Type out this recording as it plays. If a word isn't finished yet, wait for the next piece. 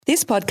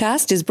This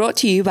podcast is brought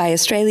to you by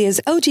Australia's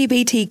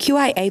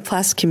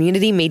LGBTQIA+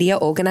 community media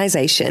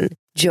organisation,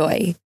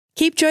 Joy.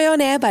 Keep Joy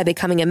on air by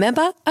becoming a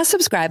member, a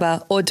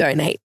subscriber, or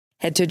donate.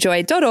 Head to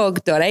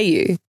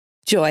joy.org.au.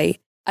 Joy,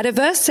 a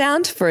diverse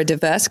sound for a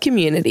diverse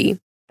community.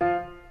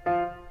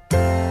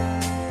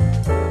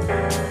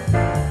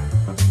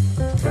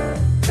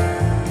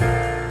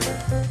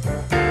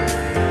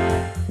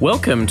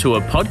 Welcome to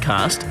a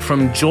podcast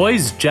from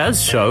Joy's jazz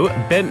show,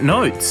 Bent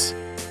Notes.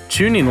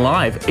 Tune in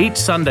live each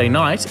Sunday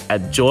night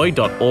at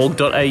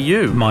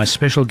joy.org.au. My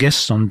special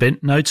guests on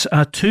Bent Notes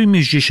are two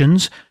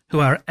musicians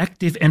who are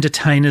active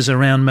entertainers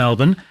around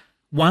Melbourne.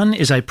 One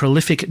is a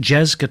prolific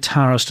jazz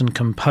guitarist and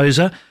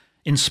composer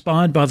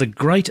inspired by the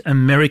great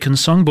American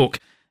songbook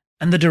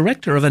and the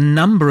director of a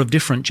number of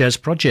different jazz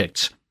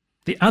projects.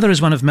 The other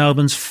is one of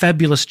Melbourne's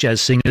fabulous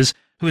jazz singers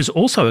who is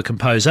also a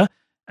composer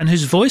and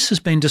whose voice has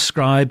been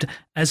described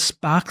as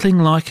sparkling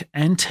like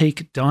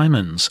antique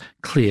diamonds,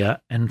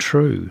 clear and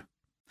true.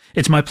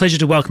 It's my pleasure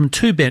to welcome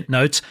to Bent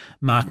Notes,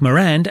 Mark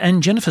Morand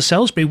and Jennifer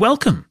Salisbury.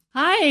 Welcome.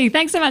 Hi,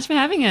 thanks so much for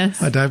having us.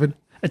 Hi, David.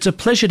 It's a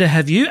pleasure to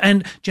have you.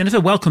 And Jennifer,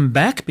 welcome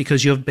back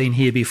because you've been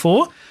here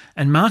before.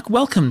 And Mark,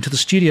 welcome to the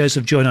studios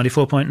of Joy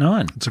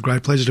 94.9. It's a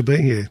great pleasure to be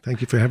here.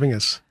 Thank you for having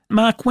us.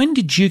 Mark, when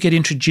did you get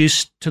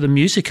introduced to the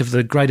music of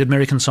the Great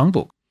American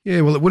Songbook? Yeah,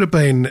 well, it would have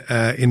been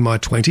in my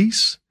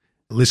 20s,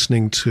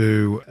 listening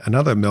to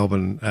another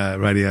Melbourne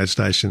radio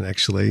station,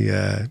 actually,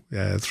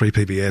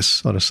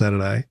 3PBS on a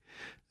Saturday.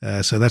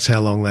 So that's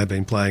how long they've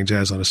been playing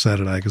jazz on a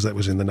Saturday, because that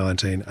was in the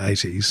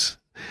 1980s.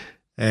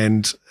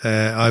 And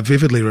I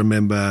vividly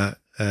remember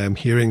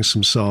hearing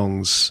some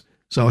songs.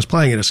 So I was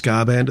playing in a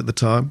ska band at the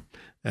time,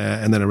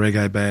 and then a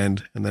reggae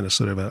band, and then a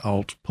sort of an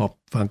alt pop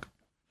funk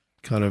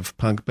kind of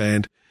punk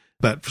band.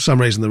 But for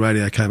some reason, the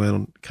radio came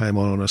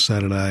on a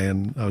Saturday,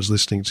 and I was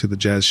listening to the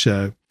jazz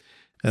show,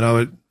 and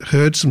I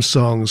heard some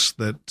songs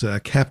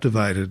that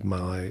captivated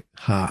my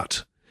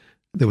heart.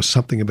 There was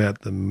something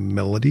about the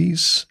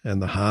melodies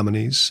and the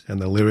harmonies and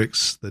the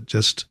lyrics that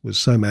just was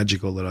so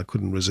magical that I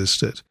couldn't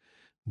resist it.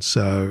 And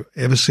so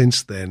ever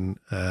since then,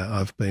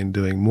 I've been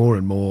doing more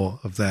and more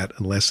of that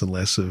and less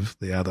of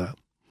the other.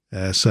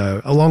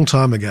 So a long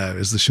time ago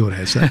is the short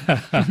answer.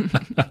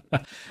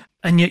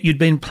 And yet you'd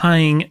been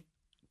playing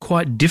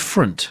quite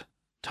different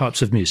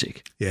types of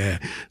music. Yeah.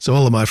 So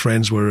all of my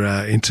friends were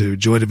into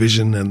Joy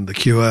Division and The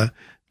Cure,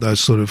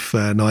 those sort of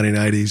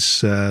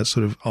 1980s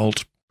sort of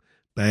alt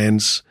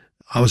bands.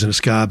 I was in a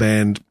ska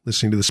band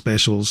listening to the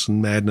Specials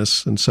and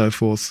Madness and so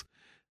forth.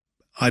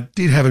 I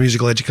did have a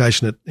musical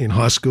education in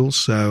high school,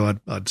 so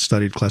I'd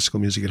studied classical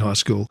music in high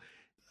school.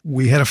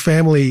 We had a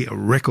family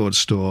record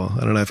store.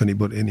 I don't know if any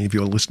of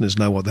your listeners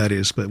know what that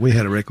is, but we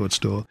had a record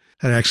store,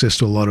 had access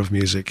to a lot of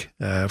music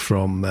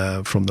from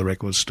the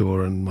record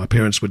store, and my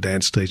parents were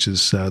dance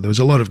teachers, so there was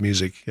a lot of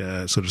music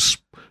sort of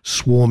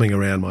swarming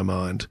around my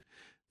mind.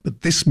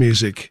 But this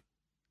music,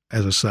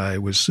 as I say,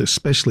 was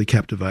especially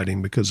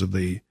captivating because of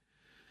the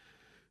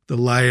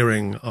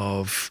layering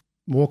of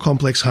more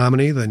complex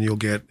harmony than you'll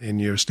get in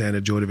your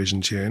standard Joy Division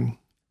tune,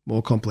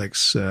 more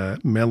complex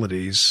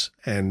melodies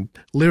and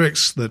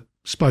lyrics that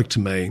spoke to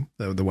me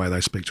the way they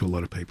speak to a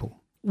lot of people.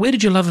 Where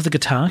did your love of the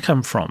guitar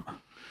come from?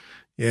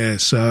 Yeah,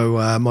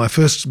 so my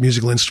first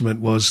musical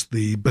instrument was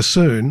the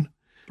bassoon.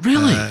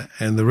 Really?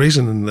 And the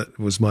reason that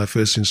was my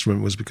first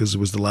instrument was because it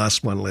was the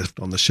last one left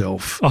on the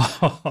shelf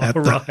at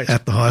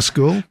the high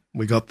school.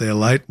 We got there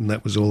late and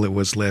that was all that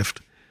was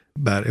left.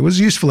 But it was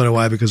useful in a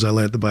way because I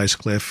learnt the bass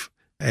clef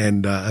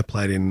and I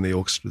played in the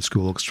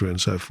school orchestra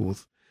and so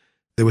forth.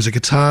 There was a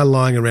guitar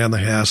lying around the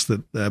house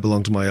that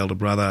belonged to my elder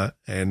brother,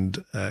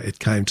 and it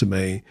came to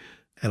me,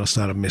 and I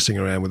started messing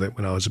around with it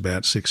when I was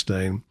about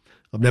 16.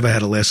 I've never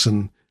had a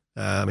lesson.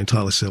 I'm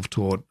entirely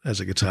self-taught as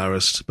a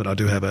guitarist, but I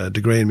do have a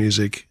degree in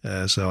music,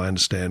 so I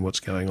understand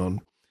what's going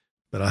on.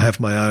 But I have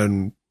my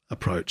own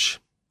approach.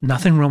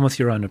 Nothing wrong with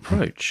your own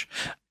approach.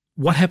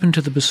 What happened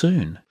to the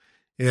bassoon?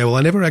 Yeah, well,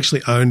 I never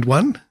actually owned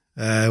one.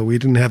 We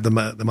didn't have the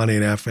money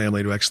in our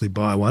family to actually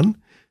buy one,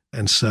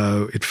 and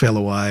so it fell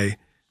away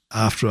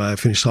after I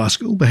finished high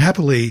school. But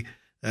happily,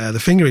 the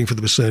fingering for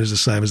the bassoon is the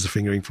same as the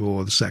fingering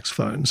for the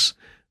saxophones,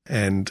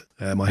 and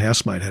my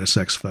housemate had a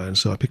saxophone,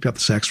 so I picked up the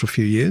sax for a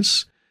few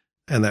years,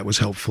 and that was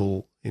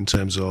helpful in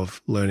terms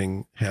of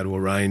learning how to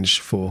arrange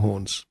for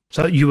horns.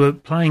 So you were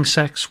playing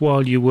sax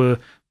while you were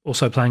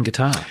also playing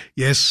guitar?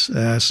 Yes.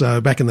 So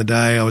back in the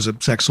day, I was a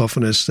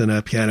saxophonist and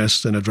a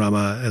pianist and a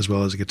drummer as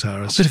well as a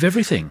guitarist. A bit of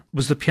everything.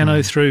 Was the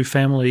piano through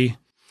family?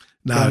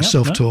 No,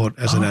 self-taught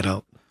as an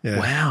adult. Yeah.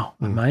 Wow,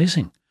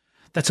 amazing.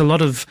 That's a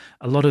lot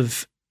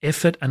of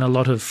effort and a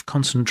lot of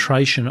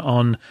concentration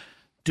on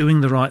doing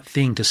the right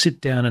thing, to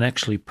sit down and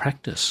actually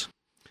practice.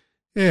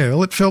 Yeah,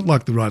 well, it felt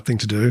like the right thing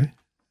to do.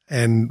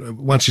 And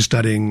once you're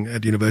studying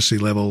at university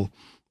level,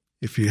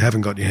 if you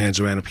haven't got your hands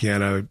around a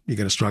piano, you're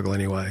going to struggle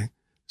anyway.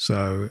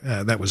 So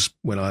that was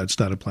when I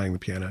started playing the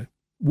piano.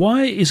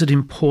 Why is it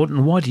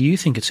important, why do you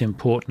think it's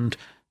important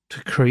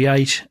to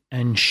create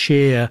and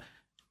share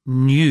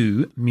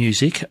new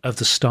music of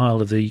the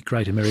style of the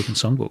Great American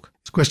Songbook?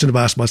 It's a question I've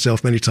asked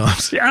myself many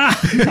times.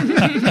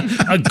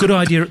 A good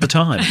idea at the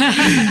time.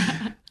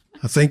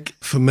 I think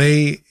for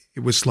me,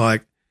 it was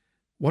like,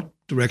 what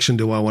direction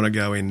do I want to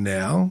go in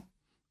now?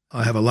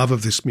 I have a love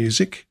of this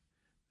music.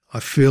 I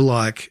feel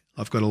like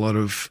I've got a lot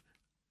of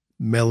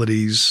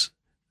melodies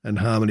and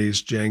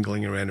harmonies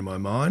jangling around in my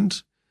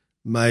mind.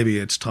 Maybe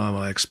it's time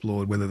I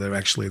explored whether they're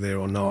actually there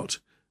or not.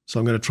 So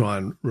I'm going to try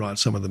and write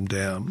some of them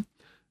down.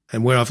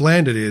 And where I've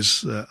landed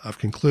is I've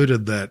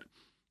concluded that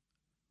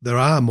there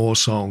are more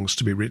songs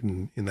to be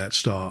written in that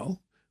style.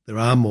 There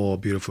are more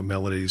beautiful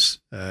melodies,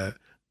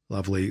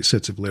 lovely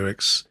sets of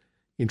lyrics,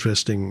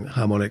 interesting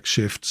harmonic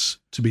shifts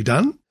to be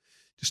done.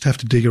 Just have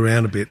to dig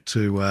around a bit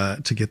to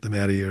get them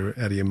out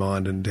of your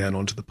mind and down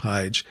onto the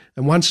page.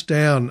 And once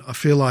down, I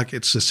feel like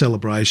it's a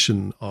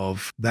celebration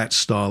of that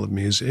style of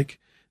music.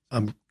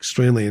 I'm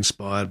extremely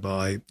inspired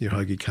by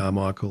Yohogi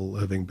Carmichael,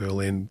 Irving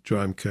Berlin,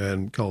 Jerome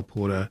Kern, Cole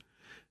Porter.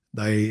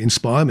 They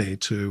inspire me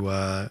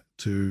to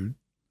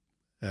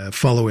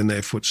follow in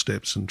their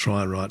footsteps and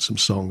try and write some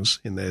songs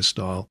in their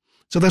style.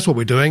 So that's what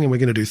we're doing, and we're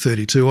going to do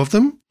 32 of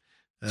them.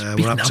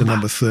 We're up to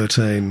number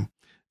 13.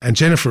 And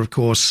Jennifer, of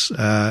course,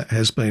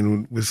 has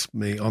been with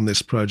me on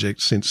this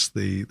project since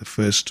the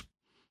first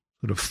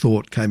sort of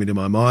thought came into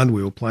my mind.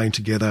 We were playing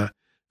together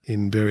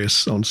in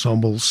various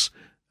ensembles.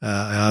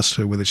 I asked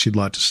her whether she'd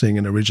like to sing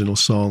an original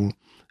song.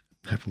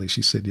 Happily,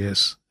 she said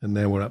yes. And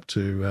now we're up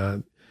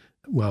to,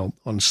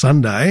 on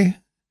Sunday,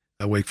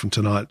 a week from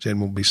tonight, Jen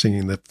will be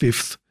singing the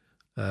 5th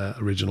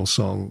original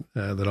song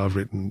that I've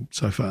written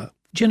so far.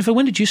 Jennifer,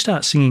 when did you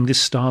start singing this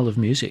style of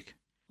music?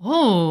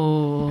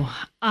 Oh,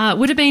 it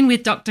would have been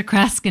with Dr.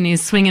 Krask and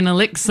his Swingin'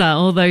 Elixir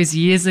all those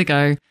years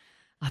ago.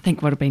 I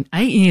think would have been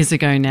 8 years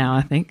ago now,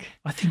 I think.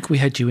 I think we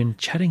had you in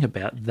chatting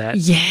about that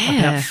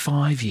about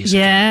 5 years ago.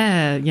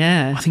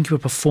 Yeah. I think you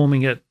were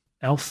performing at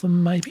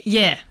Eltham, maybe?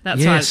 Yeah,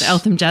 that's right, the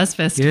Eltham Jazz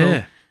Festival.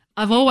 Yeah.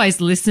 I've always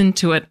listened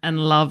to it and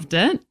loved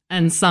it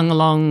and sung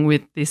along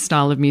with this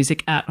style of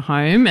music at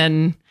home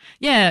and,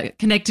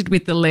 connected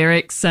with the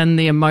lyrics and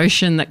the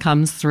emotion that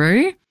comes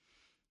through.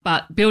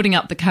 But building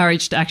up the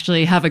courage to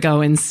actually have a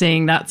go and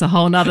sing, that's a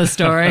whole nother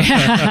story.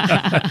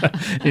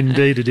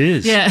 Indeed it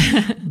is.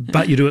 Yeah.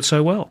 But you do it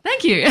so well.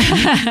 Thank you.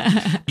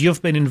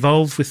 You've been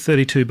involved with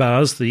 32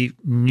 Bars, the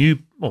new,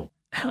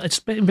 it's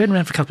been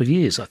around for a couple of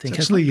years, I think.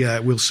 Actually,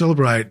 we'll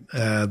celebrate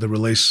the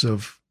release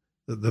of,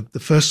 the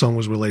first song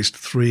was released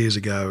 3 years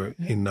ago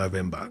in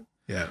November.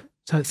 Yeah.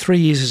 So 3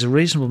 years is a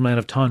reasonable amount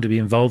of time to be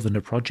involved in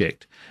a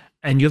project.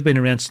 And you've been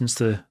around since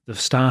the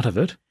start of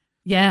it.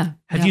 Yeah.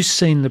 Have you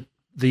seen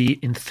the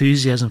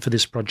enthusiasm for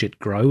this project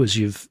grow as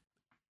you've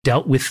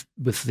dealt with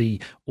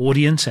the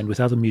audience and with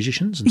other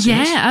musicians and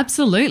singers? Yeah,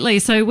 absolutely.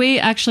 So we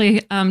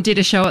actually did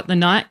a show at the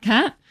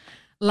Nightcat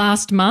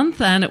last month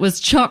and it was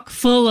chock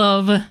full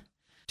of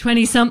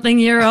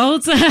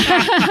 20-something-year-olds.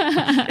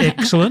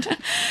 Excellent.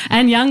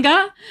 And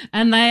younger,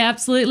 and they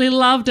absolutely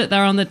loved it.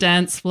 They're on the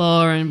dance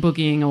floor and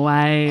boogieing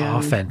away.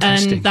 Oh,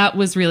 fantastic. And that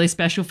was really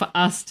special for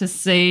us to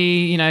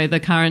see, the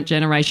current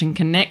generation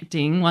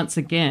connecting once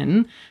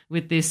again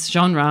with this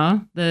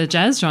genre, the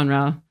jazz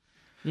genre.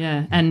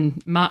 Yeah,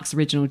 and Mark's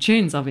original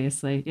tunes,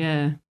 obviously,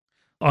 yeah.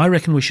 I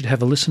reckon we should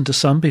have a listen to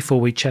some before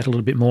we chat a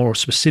little bit more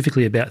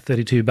specifically about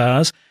 32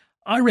 Bars.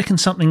 I reckon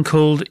something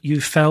called You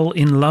Fell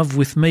in Love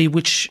with Me,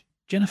 which,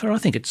 Jennifer, I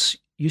think it's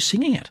you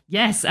singing it.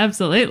 Yes,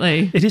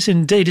 absolutely. It is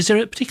indeed. Is there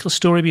a particular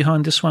story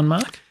behind this one,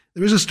 Mark?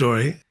 There is a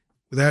story.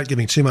 Without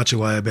giving too much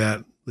away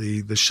about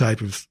the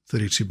shape of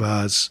 32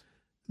 Bars,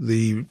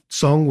 the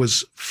song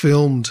was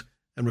filmed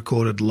and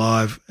recorded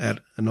live at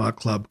a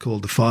nightclub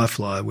called The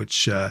Firefly,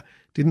 which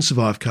didn't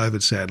survive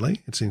COVID,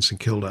 sadly. It's in St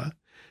Kilda.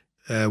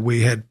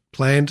 We had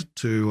planned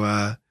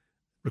to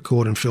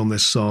record and film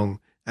this song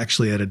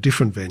actually at a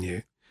different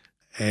venue,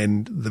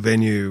 and the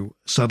venue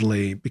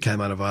suddenly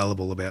became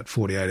unavailable about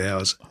 48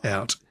 hours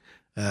out.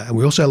 And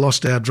we also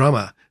lost our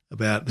drummer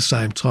about the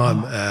same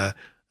time.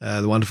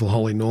 The wonderful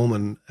Holly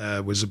Norman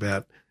was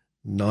about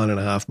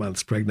 9.5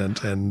 months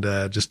pregnant and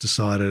just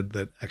decided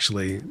that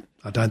actually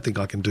I don't think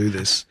I can do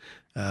this.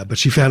 But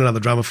she found another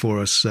drummer for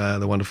us,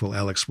 the wonderful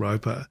Alex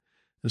Roper.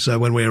 And so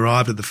when we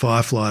arrived at the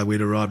Firefly,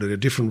 we'd arrived at a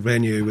different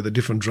venue with a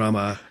different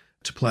drummer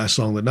to play a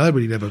song that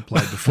nobody had ever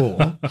played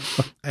before.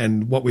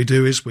 And what we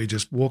do is we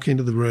just walk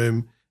into the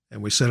room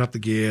and we set up the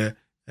gear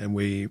and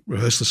we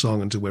rehearse the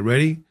song until we're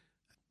ready.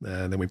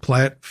 Then we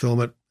play it,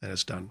 film it, and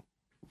it's done.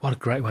 What a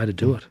great way to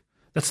do it.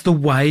 That's the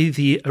way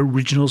the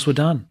originals were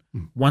done.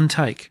 One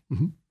take.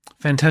 Mm-hmm.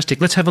 Fantastic.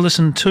 Let's have a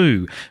listen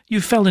to You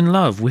Fell in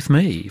Love with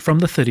Me from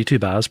the 32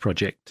 Bars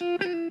Project. I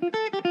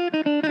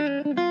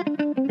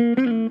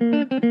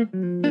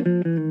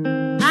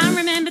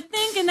remember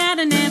thinking that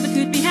I never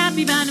could be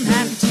happy, but I'm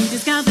happy to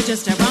discover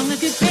just how wrong I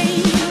could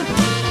be.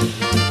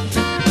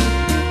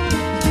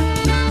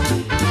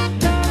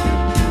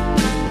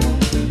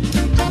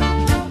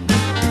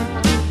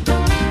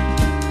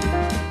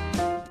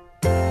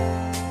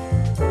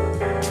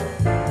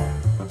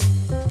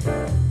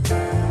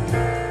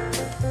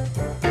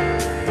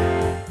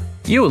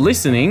 You are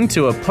listening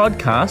to a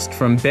podcast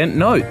from Bent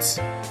Notes.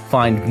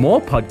 Find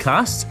more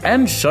podcasts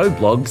and show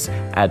blogs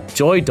at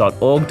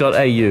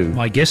joy.org.au.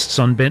 My guests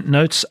on Bent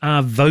Notes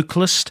are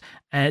vocalist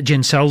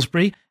Jen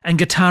Salisbury and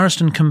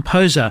guitarist and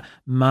composer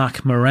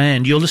Mark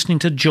Moran. You're listening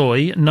to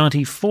Joy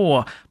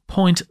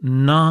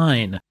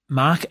 94.9.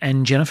 Mark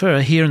and Jennifer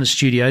are here in the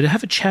studio to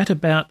have a chat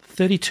about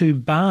 32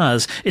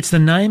 Bars. It's the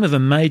name of a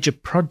major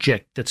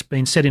project that's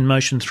been set in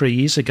motion 3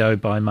 years ago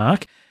by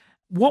Mark.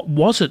 What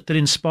was it that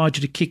inspired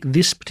you to kick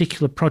this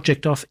particular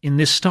project off in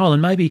this style?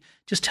 And maybe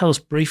just tell us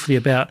briefly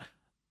about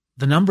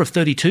the number of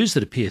 32s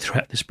that appear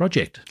throughout this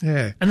project.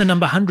 Yeah. And the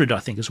number 100, I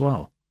think, as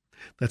well.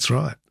 That's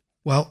right.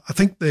 Well, I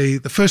think the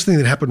first thing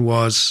that happened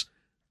was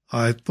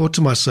I thought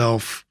to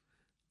myself,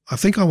 I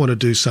think I want to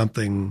do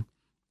something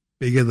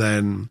bigger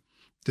than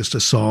just a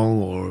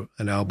song or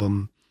an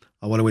album.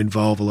 I want to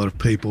involve a lot of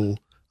people.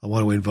 I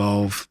want to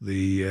involve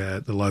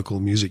the local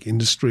music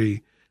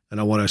industry,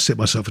 and I want to set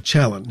myself a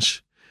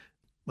challenge.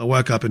 I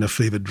woke up in a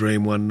fevered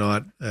dream one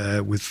night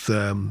with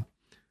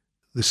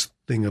this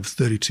thing of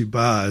 32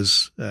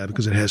 bars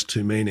because it has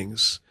two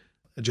meanings.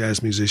 A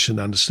jazz musician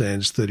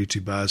understands 32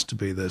 bars to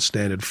be the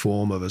standard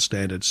form of a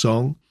standard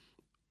song.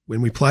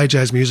 When we play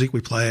jazz music,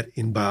 we play it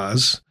in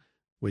bars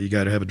where you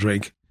go to have a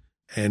drink.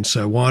 And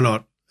so why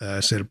not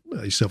set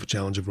yourself a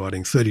challenge of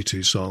writing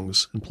 32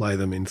 songs and play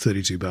them in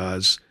 32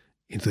 bars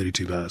in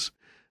 32 bars.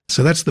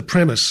 So that's the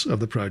premise of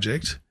the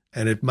project,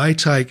 and it may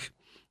take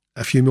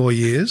a few more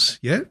years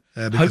yet.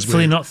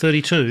 Hopefully not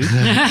 32.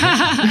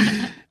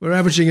 We're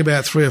averaging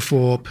about 3 or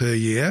 4 per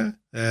year.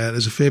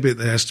 There's a fair bit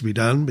that has to be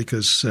done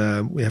because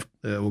we have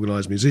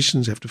organised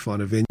musicians, have to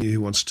find a venue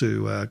who wants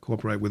to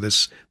cooperate with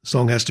us. The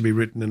song has to be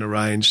written and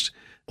arranged.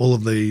 All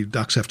of the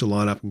ducks have to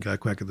line up and go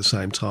quack at the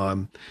same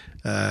time.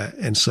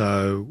 And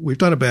so we've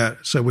done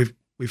we've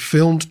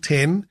filmed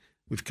 10,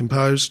 we've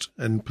composed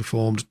and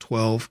performed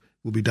 12.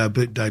 We'll be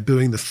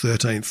debuting the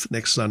 13th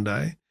next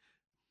Sunday.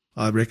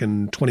 I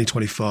reckon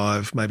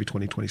 2025, maybe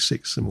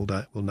 2026, and we'll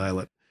nail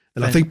it.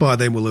 And I think by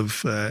then we'll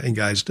have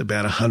engaged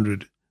about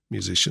 100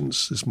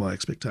 musicians, is my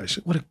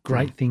expectation. What a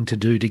great thing to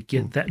do to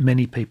get that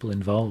many people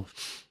involved.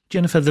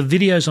 Jennifer, the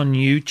videos on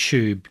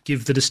YouTube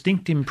give the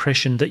distinct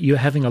impression that you're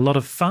having a lot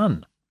of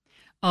fun.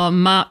 Oh,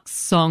 Mark's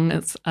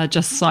songs are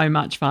just so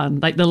much fun.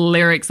 Like the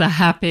lyrics are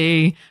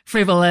happy,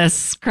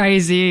 frivolous,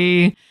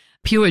 crazy,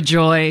 pure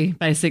joy,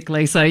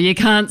 basically. So you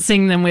can't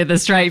sing them with a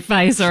straight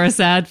face or a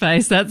sad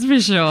face, that's for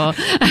sure.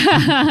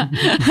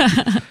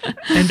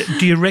 And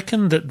do you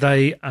reckon that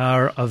they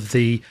are of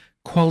the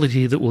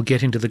quality that will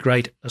get into the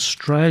great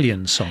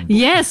Australian songbook?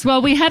 Yes,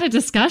 well, we had a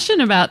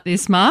discussion about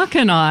this, Mark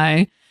and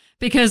I,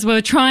 because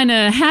we're trying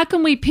to, how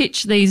can we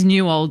pitch these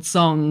new old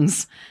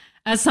songs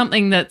as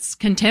something that's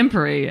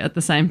contemporary at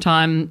the same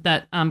time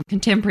that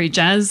contemporary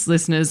jazz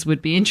listeners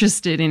would be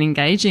interested in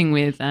engaging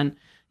with? And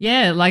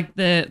yeah, like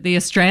the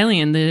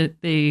Australian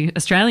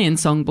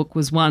songbook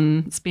was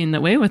one spin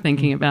that we were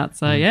thinking about.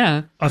 So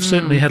yeah, I've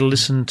certainly had a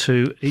listen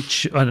to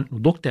each. I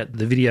looked at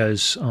the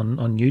videos on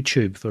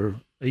YouTube for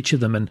each of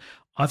them, and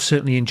I've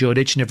certainly enjoyed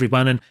each and every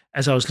one. And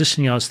as I was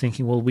listening, I was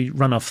thinking, well, we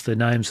run off the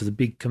names of the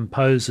big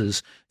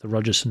composers, the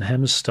Rodgers and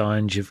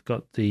Hammersteins. You've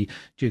got the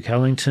Duke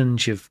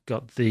Ellingtons, you've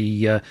got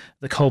the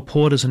Cole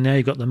Porters, and now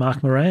you've got the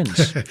Mark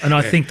Morans. And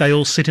I think they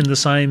all sit in the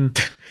same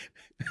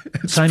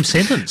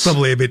sentence.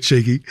 Probably a bit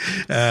cheeky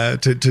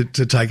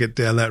to take it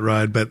down that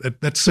road,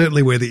 but that's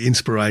certainly where the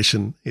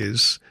inspiration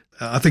is.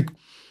 I think,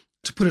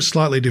 to put it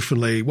slightly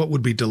differently, what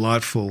would be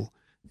delightful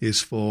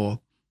is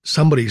for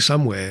somebody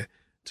somewhere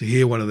to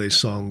hear one of these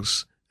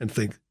songs and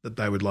think that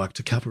they would like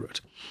to cover it,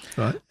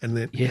 right? And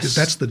then because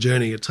that's the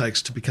journey it takes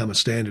to become a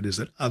standard, is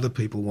that other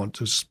people want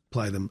to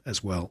play them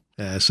as well.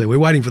 So we're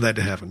waiting for that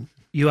to happen.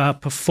 You are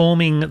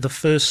performing the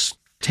first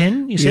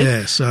 10, you said?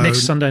 Yeah, so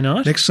next Sunday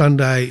night? Next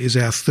Sunday is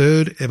our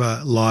third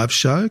ever live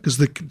show, because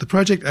the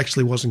project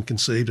actually wasn't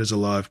conceived as a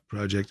live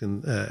project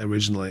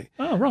originally.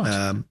 Oh,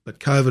 right. But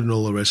COVID and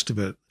all the rest of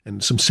it,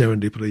 and some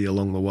serendipity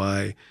along the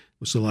way,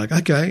 was sort of like,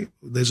 okay,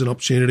 there's an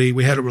opportunity.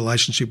 We had a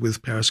relationship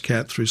with Paris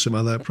Cat through some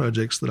other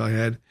projects that I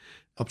had.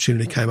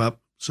 Opportunity came up.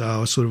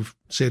 So I sort of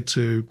said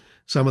to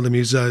some of the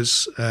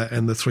musos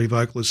and the 3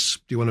 vocalists,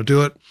 do you want to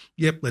do it?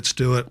 Yep, let's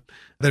do it.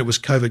 Then it was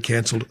COVID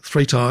cancelled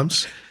 3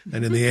 times.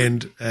 And in the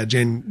end,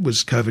 Jen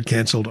was COVID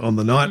cancelled on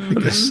the night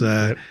because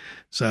so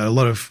a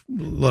lot of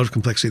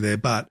complexity there.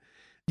 But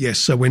yes,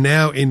 so we're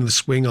now in the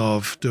swing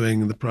of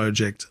doing the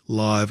project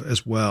live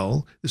as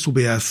well. This will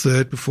be our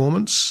 3rd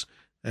performance,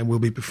 and we'll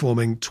be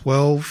performing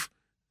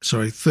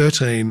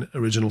 13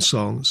 original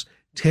songs,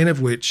 10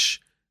 of which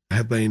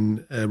have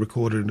been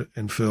recorded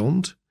and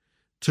filmed,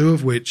 2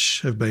 of which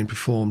have been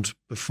performed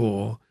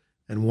before,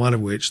 and 1 of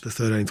which, the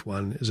 13th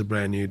one, is a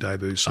brand new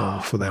debut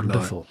song for that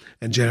night.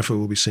 And Jennifer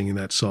will be singing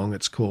that song.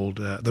 It's called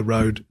The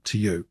Road to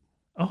You.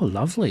 Oh,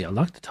 lovely. I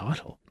like the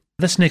title.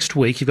 That's next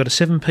week. You've got a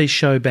 7-piece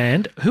show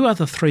band. Who are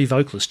the 3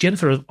 vocalists?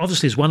 Jennifer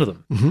obviously is one of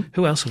them. Mm-hmm.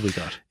 Who else have we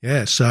got?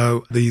 Yeah,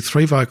 so the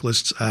 3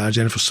 vocalists are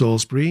Jennifer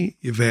Salisbury,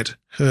 Yvette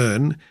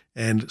Hearn,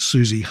 and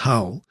Susie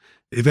Hull.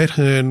 Yvette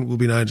Hearn will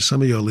be known to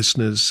some of your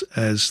listeners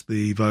as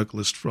the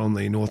vocalist from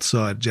the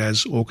Northside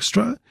Jazz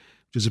Orchestra,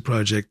 which is a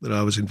project that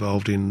I was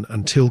involved in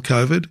until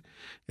COVID.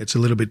 It's a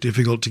little bit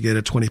difficult to get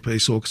a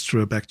 20-piece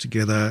orchestra back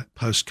together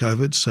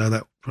post-COVID, so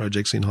that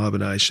project's in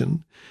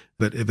hibernation.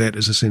 But Yvette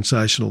is a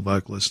sensational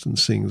vocalist and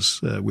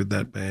sings with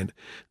that band.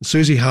 And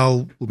Susie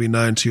Hull will be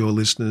known to your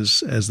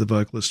listeners as the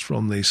vocalist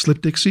from the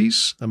Slip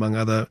Dixies, among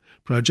other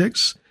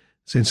projects.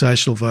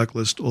 Sensational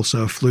vocalist,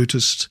 also a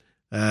flutist,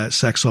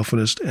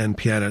 saxophonist and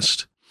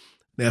pianist.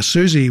 Now,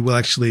 Susie will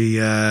actually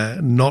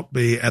not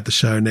be at the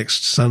show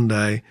next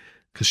Sunday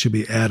because she'll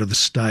be out of the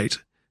state.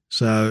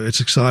 So it's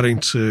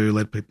exciting to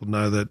let people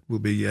know that we'll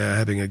be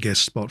having a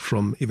guest spot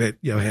from Yvette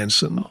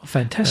Johansson. Oh,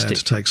 fantastic.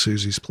 To take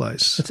Susie's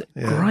place. That's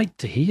great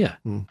to hear.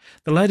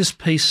 The latest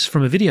piece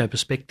from a video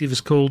perspective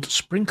is called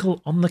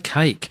Sprinkle on the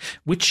Cake,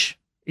 which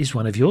is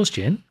one of yours,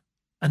 Jen.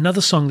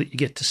 Another song that you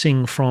get to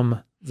sing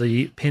from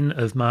the pen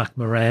of Mark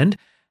Morand.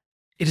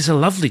 It is a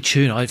lovely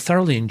tune. I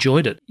thoroughly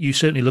enjoyed it. You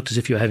certainly looked as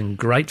if you were having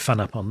great fun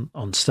up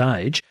on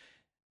stage.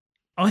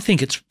 I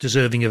think it's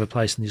deserving of a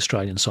place in the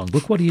Australian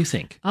Songbook. What do you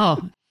think?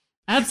 Oh,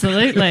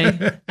 absolutely.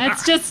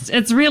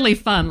 It's really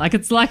fun. Like,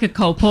 it's like a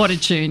Cole Porter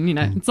tune, you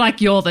know. It's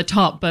like You're the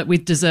Top, but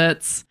with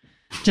desserts,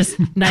 just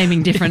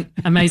naming different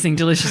amazing,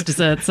 delicious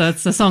desserts. So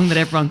it's a song that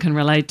everyone can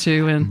relate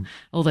to and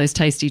all those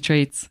tasty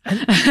treats.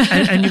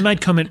 And you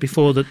made comment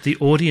before that the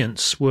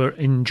audience were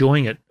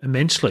enjoying it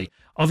immensely.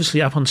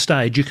 Obviously, up on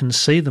stage, you can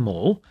see them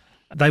all.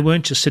 They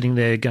weren't just sitting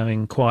there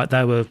going quiet.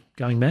 They were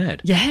going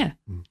mad. Yeah.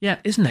 Yeah.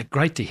 Isn't that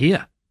great to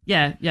hear?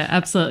 Yeah,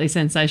 absolutely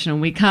sensational.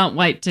 We can't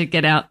wait to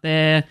get out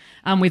there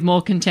with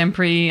more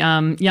contemporary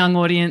young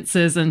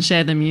audiences and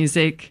share the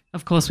music.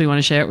 Of course, we want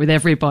to share it with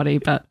everybody,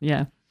 but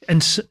yeah.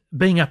 And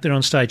being up there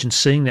on stage and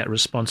seeing that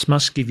response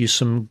must give you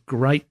some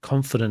great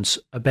confidence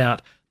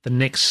about the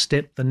next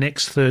step, the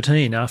next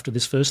 13 after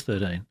this first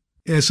 13.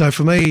 Yeah, so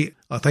for me,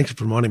 thank you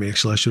for reminding me,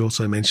 actually, I should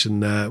also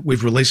mention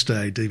we've released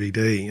a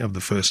DVD of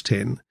the first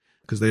 10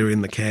 because they're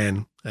in the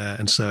can.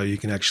 And so you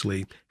can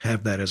actually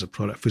have that as a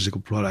product,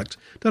 physical product.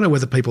 Don't know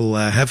whether people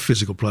have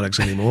physical products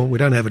anymore. We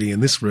don't have any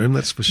in this room,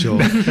 that's for sure.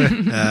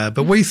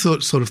 But we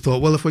thought,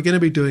 well, if we're going to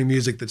be doing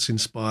music that's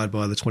inspired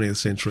by the 20th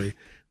century,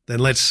 then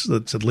let's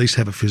at least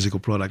have a physical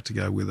product to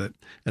go with it.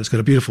 And it's got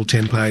a beautiful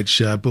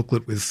 10-page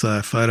booklet with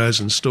photos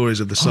and stories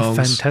of the songs.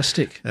 Oh,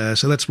 fantastic.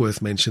 So that's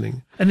worth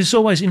mentioning. And it's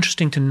always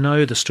interesting to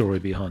know the story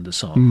behind the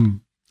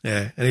song.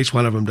 Yeah, and each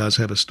one of them does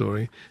have a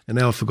story. And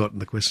now I've forgotten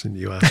the question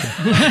you asked.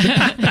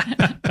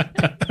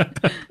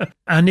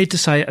 I need to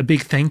say a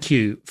big thank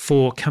you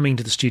for coming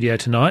to the studio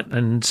tonight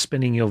and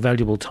spending your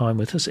valuable time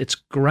with us. It's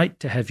great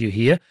to have you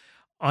here.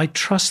 I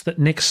trust that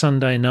next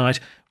Sunday night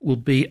will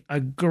be a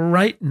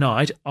great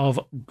night of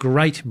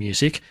great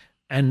music,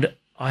 and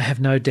I have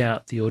no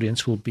doubt the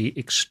audience will be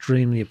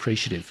extremely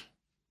appreciative.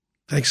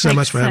 Thanks so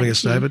much for having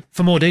us, David.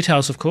 For more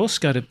details, of course,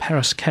 go to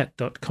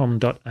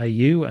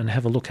pariscat.com.au and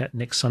have a look at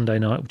next Sunday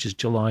night, which is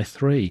July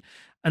 3.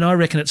 And I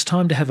reckon it's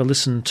time to have a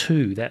listen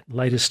to that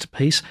latest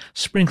piece,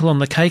 Sprinkle on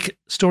the Cake.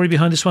 Story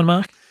behind this one,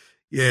 Mark?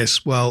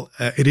 Yes, well,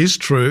 it is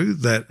true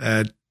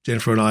that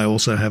Jennifer and I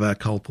also have our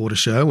Cole Porter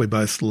show. We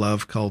both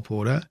love Cole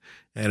Porter.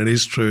 And it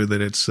is true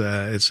that it's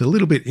a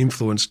little bit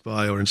influenced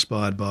by or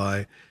inspired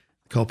by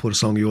Cole Porter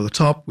song "You're the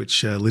Top,"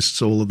 which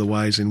lists all of the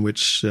ways in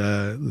which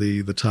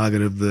the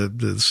target of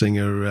the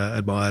singer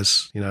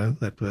admires,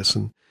 that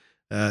person.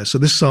 So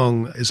this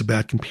song is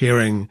about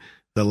comparing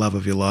the love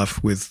of your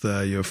life with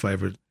your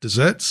favourite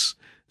desserts,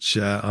 which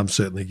I'm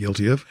certainly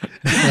guilty of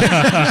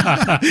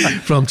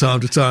from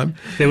time to time.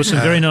 There were some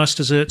very nice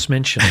desserts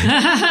mentioned.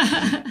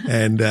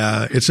 And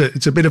it's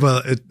a bit of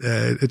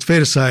it's fair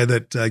to say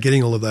that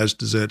getting all of those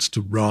desserts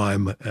to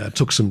rhyme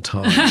took some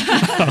time.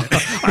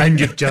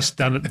 And you've just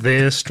done it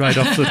there, straight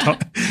off the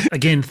top.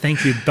 Again,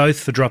 thank you both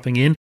for dropping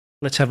in.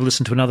 Let's have a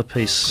listen to another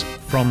piece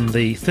from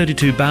the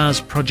 32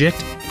 Bars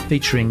project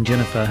featuring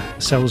Jennifer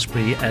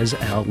Salisbury as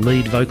our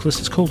lead vocalist.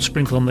 It's called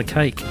Sprinkle on the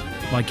Cake.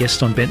 My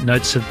guests on Bent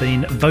Notes have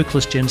been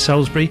vocalist Jen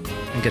Salisbury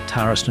and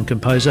guitarist and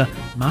composer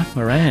Mark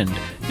Morand.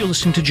 You're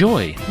listening to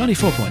Joy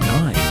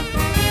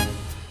 94.9.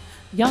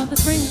 You're the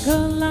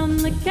sprinkle on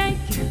the cake,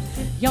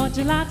 you're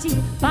gelati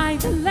by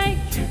the lake.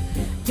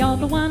 You're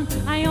the one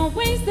I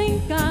always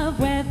think of,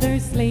 whether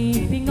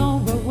sleeping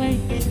or awake.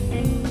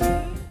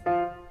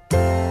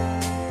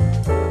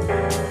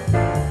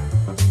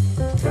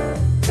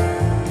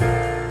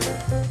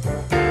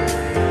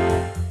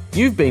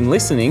 You've been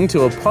listening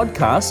to a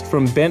podcast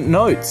from Bent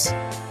Notes.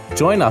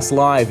 Join us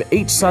live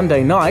each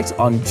Sunday night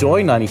on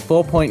Joy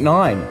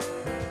 94.9.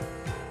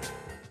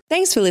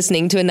 Thanks for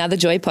listening to another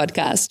Joy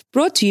podcast,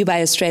 brought to you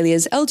by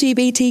Australia's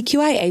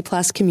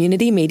LGBTQIA+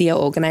 community media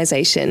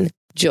organisation,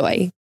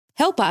 Joy.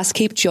 Help us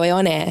keep Joy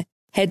on air.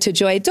 Head to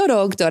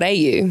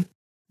joy.org.au.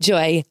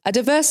 Joy, a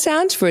diverse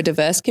sound for a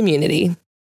diverse community.